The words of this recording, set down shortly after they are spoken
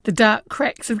The Dark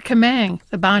Cracks of Kemang,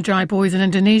 the Bajai Boys in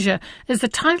Indonesia, is the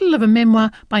title of a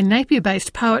memoir by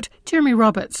Napier-based poet Jeremy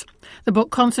Roberts. The book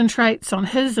concentrates on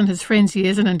his and his friends'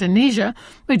 years in Indonesia,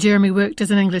 where Jeremy worked as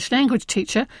an English language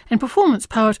teacher and performance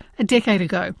poet a decade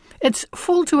ago. It's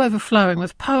full to overflowing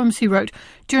with poems he wrote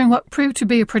during what proved to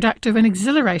be a productive and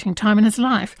exhilarating time in his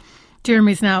life.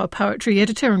 Jeremy's now a poetry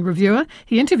editor and reviewer.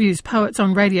 He interviews poets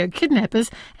on Radio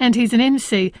Kidnappers, and he's an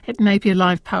MC at Napier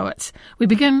Live Poets. We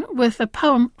begin with a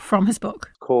poem from his book.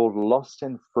 Called Lost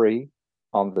and Free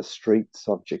on the Streets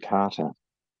of Jakarta.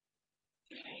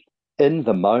 In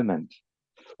the moment,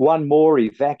 one more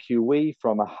evacuee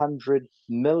from 100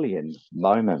 million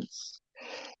moments,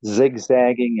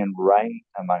 zigzagging in rain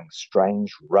among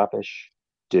strange rubbish,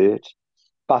 dirt,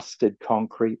 busted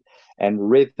concrete, and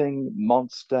revving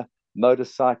monster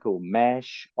motorcycle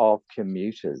mash of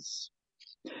commuters.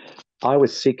 I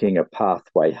was seeking a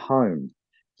pathway home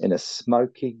in a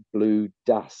smoky blue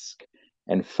dusk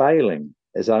and failing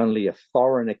as only a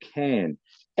foreigner can,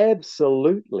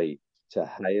 absolutely, to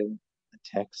hail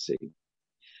a taxi.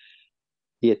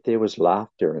 Yet there was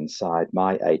laughter inside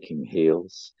my aching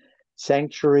heels,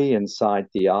 sanctuary inside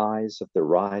the eyes of the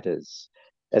riders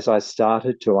as I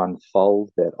started to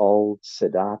unfold that old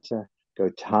Siddhartha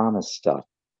Gautama stuff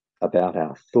about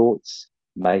our thoughts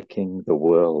making the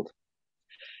world.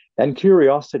 And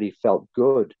curiosity felt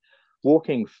good,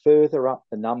 walking further up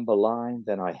the number line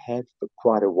than I had for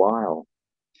quite a while.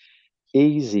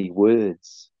 Easy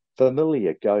words,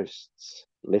 familiar ghosts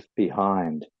left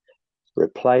behind,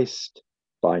 replaced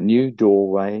by new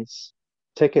doorways,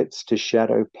 tickets to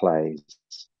shadow plays,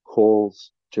 calls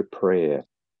to prayer.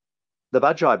 The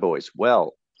Bajai Boys,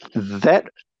 well, that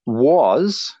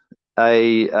was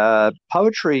a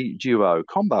poetry duo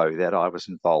combo that I was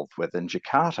involved with in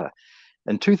Jakarta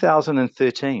in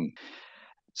 2013.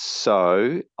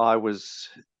 So I was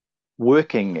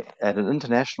working at an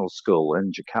international school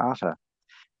in Jakarta,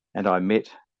 and I met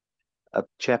a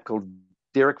chap called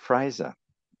Derek Fraser,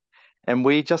 and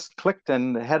we just clicked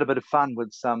and had a bit of fun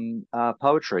with some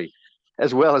poetry,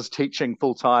 as well as teaching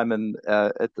full-time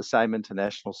at the same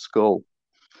international school.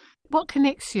 What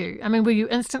connects you? I mean, were you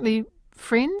instantly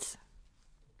friends?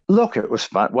 Look, it was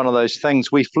fun. One of those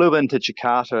things. We flew into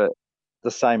Jakarta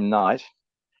the same night,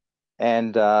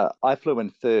 and I flew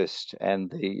in first,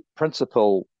 and the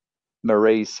principal,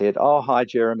 Marie, said, "Oh, hi,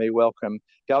 Jeremy, welcome.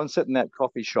 Go and sit in that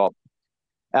coffee shop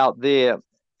out there."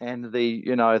 And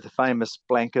the famous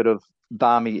blanket of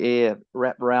balmy air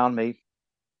wrapped around me.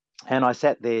 And I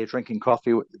sat there drinking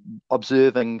coffee,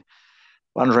 observing,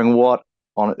 wondering what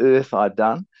on earth I'd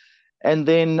done. And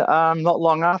then not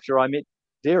long after, I met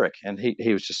Derek, and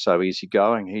he was just so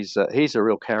easygoing. He's a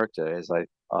real character, as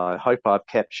I hope I've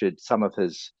captured some of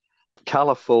his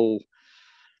colourful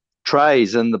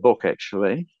traits in the book,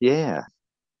 actually. Yeah.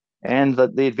 And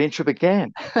the adventure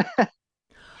began.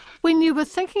 When you were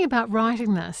thinking about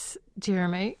writing this,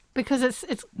 Jeremy, because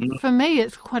it's for me,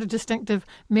 it's quite a distinctive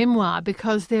memoir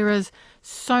because there is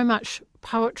so much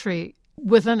poetry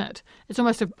within it. It's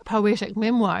almost a poetic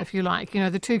memoir, if you like.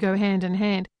 The two go hand in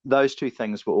hand. Those two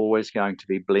things were always going to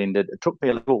be blended. It took me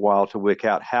a little while to work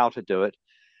out how to do it.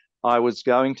 I was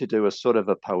going to do a sort of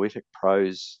a poetic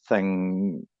prose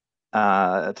thing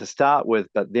to start with,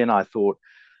 but then I thought,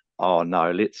 oh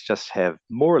no, let's just have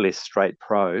more or less straight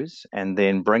prose and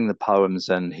then bring the poems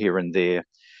in here and there.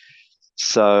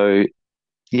 So,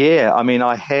 yeah, I mean,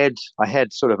 I had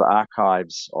sort of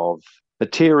archives of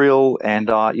material,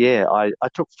 and I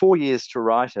took 4 years to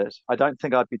write it. I don't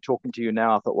think I'd be talking to you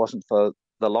now if it wasn't for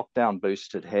the lockdown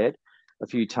boost it had a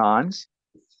few times.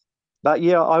 But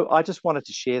yeah, I just wanted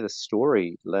to share the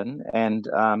story, Lynn, and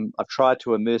I've tried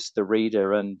to immerse the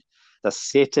reader in the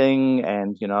setting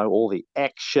and, all the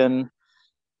action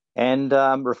and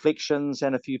reflections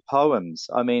and a few poems.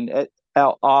 I mean,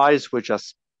 our eyes were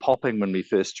just popping when we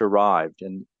first arrived,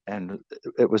 and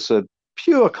it was a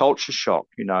pure culture shock,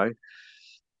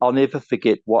 I'll never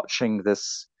forget watching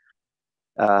this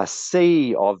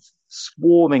sea of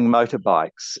swarming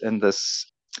motorbikes in this.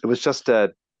 It was just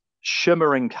a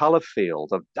shimmering color field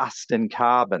of dust and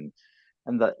carbon,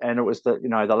 and it was the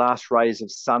last rays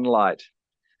of sunlight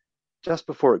just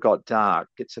before it got dark.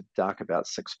 It gets dark about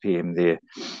 6 p.m. there.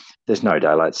 There's no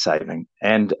daylight saving,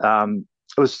 and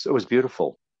it was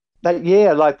beautiful. But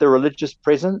yeah, like the religious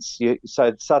presence.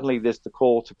 So suddenly there's the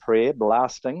call to prayer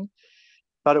blasting,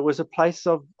 but it was a place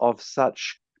of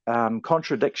such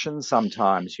contradiction.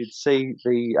 Sometimes you'd see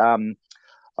the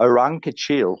orang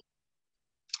kecil.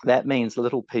 That means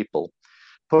little people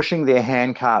pushing their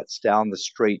hand carts down the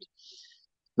street.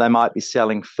 They might be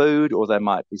selling food, or they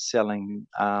might be selling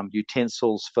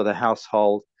utensils for the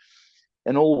household.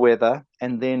 in all weather,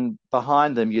 and then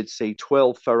behind them you'd see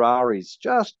 12 Ferraris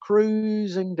just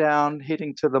cruising down,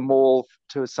 heading to the mall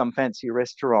to some fancy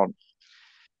restaurant.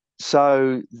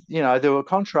 So, there were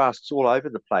contrasts all over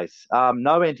the place.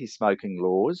 No anti-smoking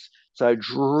laws, so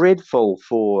dreadful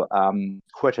for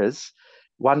quitters.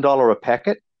 $1 a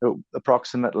packet,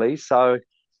 approximately. So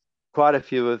quite a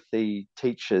few of the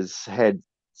teachers had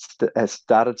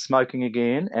started smoking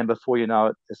again, and before you know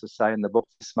it, as I say in the book,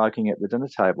 smoking at the dinner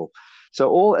table.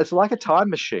 So it's like a time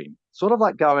machine, sort of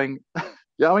like going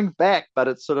back, but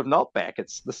it's sort of not back.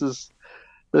 This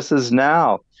is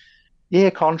now. Yeah,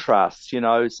 contrasts,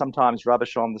 sometimes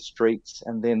rubbish on the streets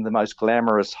and then the most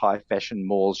glamorous high fashion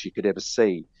malls you could ever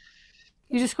see.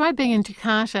 You describe being in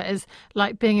Jakarta as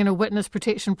like being in a witness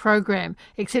protection program,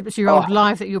 except it's your old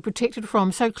life that you're protected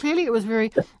from. So clearly it was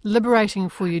very liberating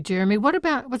for you, Jeremy.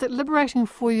 Was it liberating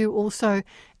for you also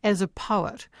as a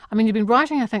poet? I mean, you've been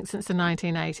writing, I think, since the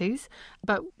 1980s,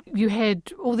 but you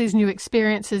had all these new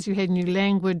experiences, you had new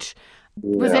language.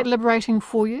 Yeah. Was that liberating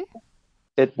for you?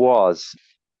 It was.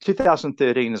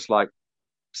 2013 is like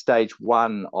stage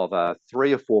one of a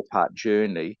 3 or 4 part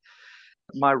journey.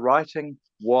 My writing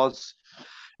was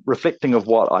reflecting of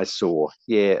what I saw.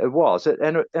 Yeah, it was.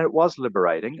 And it was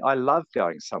liberating. I love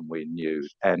going somewhere new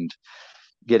and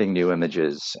getting new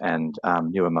images and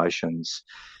new emotions.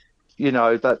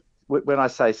 But when I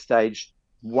say stage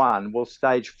one, well,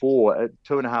 stage 4,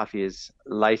 2.5 years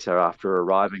later, after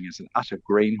arriving as an utter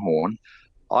greenhorn,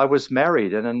 I was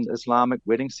married in an Islamic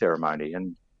wedding ceremony,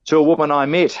 and to a woman I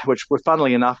met, which,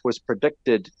 funnily enough, was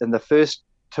predicted in the first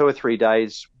 2 or 3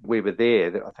 days we were there.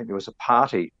 I think there was a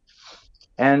party.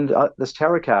 And this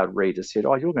tarot card reader said,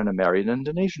 "Oh, you're going to marry an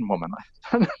Indonesian woman."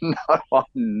 No, I'm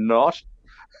not.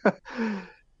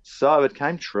 So it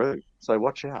came true. So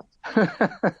watch out.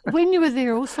 When you were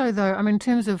there also, though, I mean, in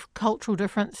terms of cultural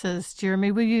differences,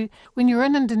 Jeremy, when you were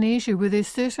in Indonesia, were there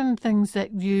certain things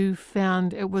that you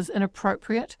found it was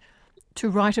inappropriate to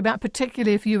write about,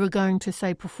 particularly if you were going to,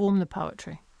 say, perform the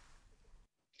poetry?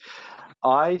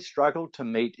 I struggled to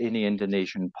meet any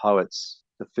Indonesian poets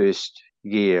the first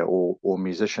year or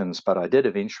musicians, but I did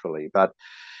eventually. But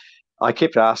I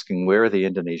kept asking, where are the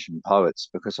Indonesian poets?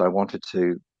 Because I wanted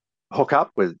to hook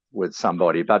up with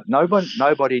somebody, but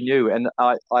nobody knew. And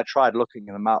I tried looking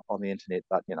them up on the internet,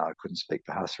 but I couldn't speak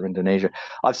Bahasa Indonesia.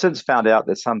 I've since found out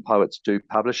that some poets do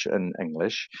publish in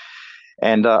English.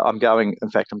 And I'm going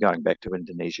back to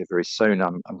Indonesia very soon.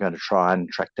 I'm going to try and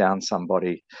track down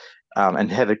somebody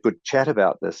and have a good chat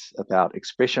about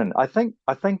expression. I think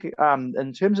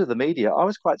in terms of the media, I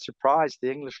was quite surprised.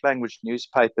 The English language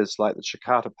newspapers like the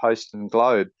Jakarta Post and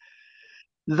Globe,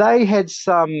 they had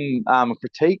some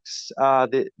critiques.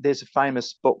 There's a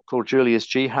famous book called Julius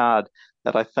Jihad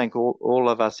that I think all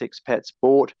of us expats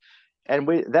bought. And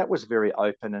that was very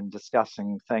open and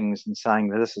discussing things and saying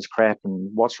that this is crap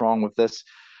and what's wrong with this.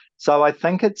 So I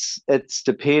think it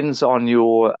depends on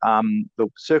your the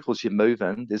circles you move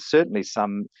in. There's certainly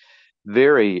some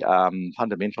very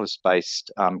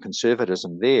fundamentalist-based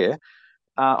conservatism there.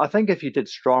 I think if you did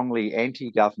strongly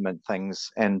anti-government things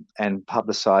and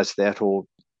publicised that, or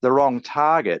the wrong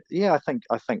target, I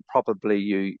think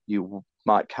probably you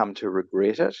might come to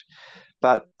regret it.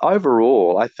 But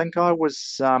overall, I think I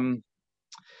was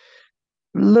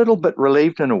little bit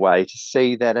relieved in a way to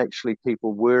see that actually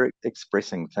people were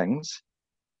expressing things.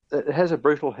 It has a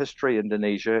brutal history,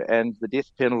 Indonesia, and the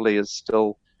death penalty is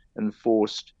still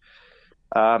enforced.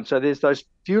 So there's those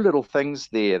few little things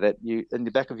there that you, in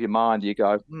the back of your mind, you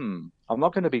go, I'm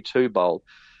not going to be too bold.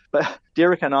 But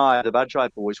Derek and I, the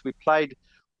Bajai Boys, we played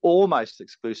almost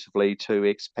exclusively to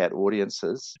expat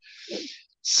audiences.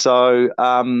 So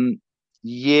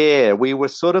we were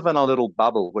sort of in a little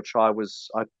bubble, which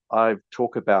I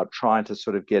talk about trying to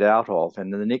sort of get out of.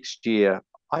 And in the next year,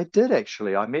 I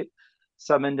met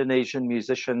some Indonesian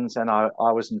musicians, and I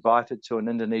was invited to an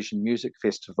Indonesian music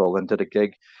festival and did a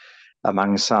gig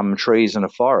among some trees in a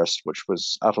forest, which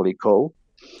was utterly cool.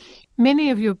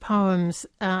 Many of your poems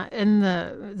in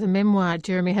the memoir,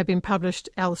 Jeremy, have been published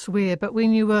elsewhere, but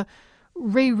when you were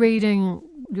rereading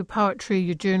your poetry,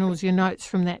 your journals, your notes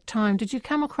from that time, did you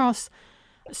come across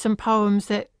some poems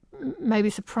that maybe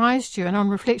surprised you? And on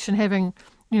reflection, having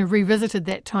revisited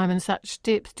that time in such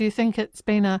depth, do you think it's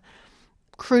been a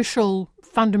crucial,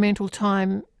 fundamental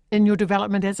time in your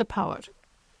development as a poet?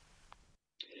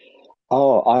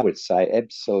 Oh, I would say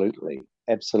absolutely,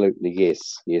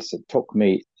 yes. It took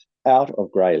me out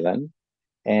of Grey Lynn,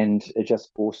 and it just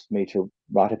forced me to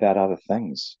write about other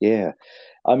things. Yeah,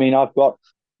 I mean, I've got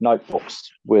notebooks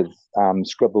with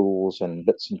scribbles and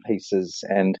bits and pieces,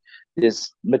 and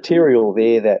there's material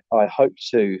there that I hope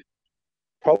to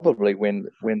probably when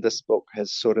this book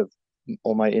has sort of,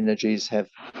 all my energies have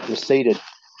receded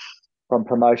from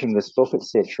promoting this book,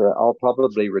 etc., I'll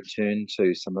probably return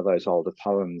to some of those older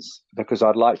poems, because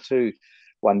I'd like to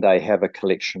one day have a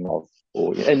collection of,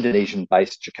 or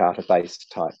Indonesian-based,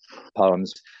 Jakarta-based type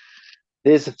poems.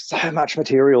 There's so much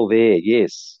material there.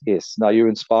 Yes. No, you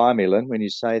inspire me, Lynn, when you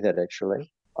say that,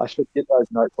 actually. I should get those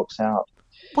notebooks out.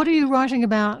 What are you writing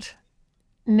about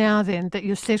now, then, that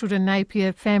you're settled in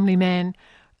Napier, family man?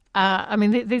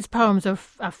 These poems are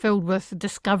filled with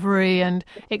discovery and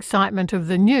excitement of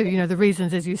the new, the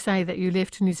reasons, as you say, that you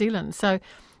left New Zealand. So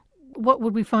what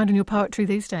would we find in your poetry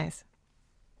these days?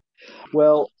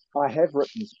 Well, I have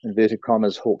written, inverted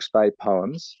commas, Hawke's Bay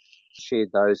poems, shared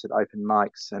those at open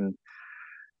mics and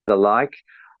the like.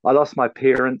 I lost my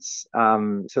parents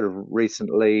sort of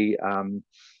recently,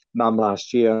 mum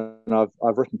last year, and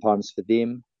I've written poems for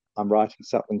them. I'm writing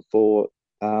something for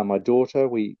my daughter.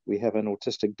 We have an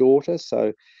autistic daughter,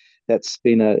 so that's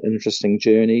been an interesting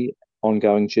journey,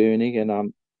 ongoing journey.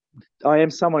 And I am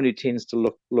someone who tends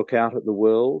to look out at the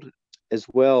world as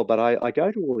well, but I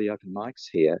go to all the open mics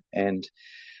here, and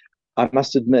I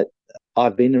must admit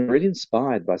I've been really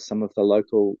inspired by some of the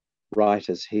local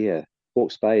writers here.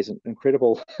 Hawke's Bay is an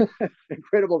incredible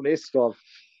nest of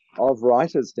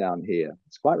writers down here.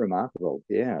 It's quite remarkable.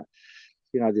 Yeah,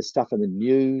 there's stuff in the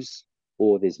news,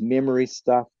 or there's memory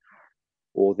stuff,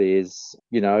 or there's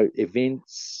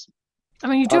events. I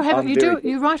mean,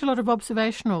 you write a lot of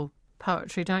observational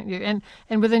poetry, don't you? And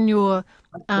within your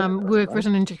work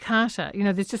written in Jakarta,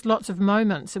 there's just lots of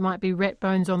moments. It might be rat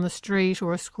bones on the street,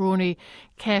 or a scrawny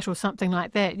cat, or something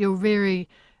like that.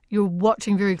 You're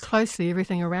watching very closely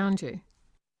everything around you.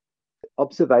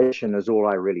 Observation is all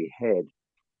I really had.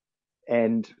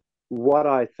 And what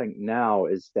I think now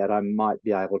is that I might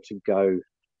be able to go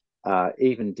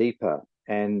even deeper,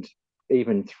 and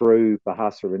even through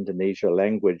Bahasa Indonesia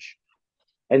language,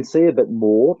 and see a bit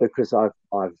more, because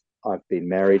I've been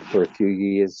married for a few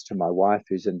years to my wife,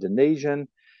 who's Indonesian,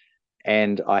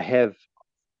 and I have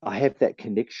that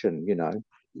connection,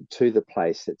 to the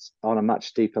place. It's on a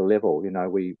much deeper level.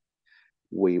 We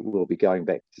will be going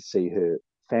back to see her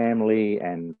family,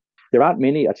 and there aren't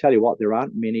many. I tell you what, there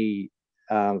aren't many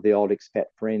the old expat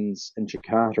friends in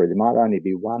Jakarta. There might only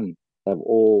be one. They've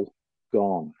all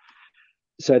gone.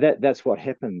 So that's what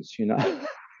happens.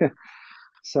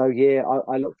 So yeah,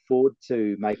 I look forward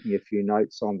to making a few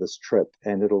notes on this trip,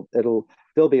 and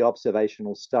there'll be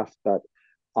observational stuff, but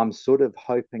I'm sort of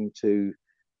hoping to,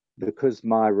 because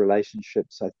my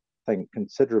relationships, I think,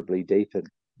 considerably deeper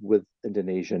with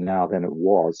Indonesia now than it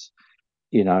was,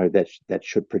 that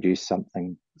should produce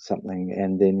something,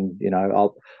 and then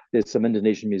there's some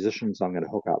Indonesian musicians I'm going to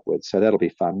hook up with, so that'll be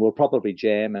fun. We'll probably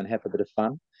jam and have a bit of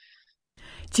fun.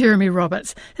 Jeremy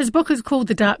Roberts. His book is called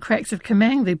The Dark Cracks of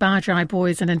Kemang, the Bajai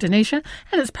Boys in Indonesia,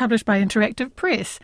 and it's published by Interactive Press.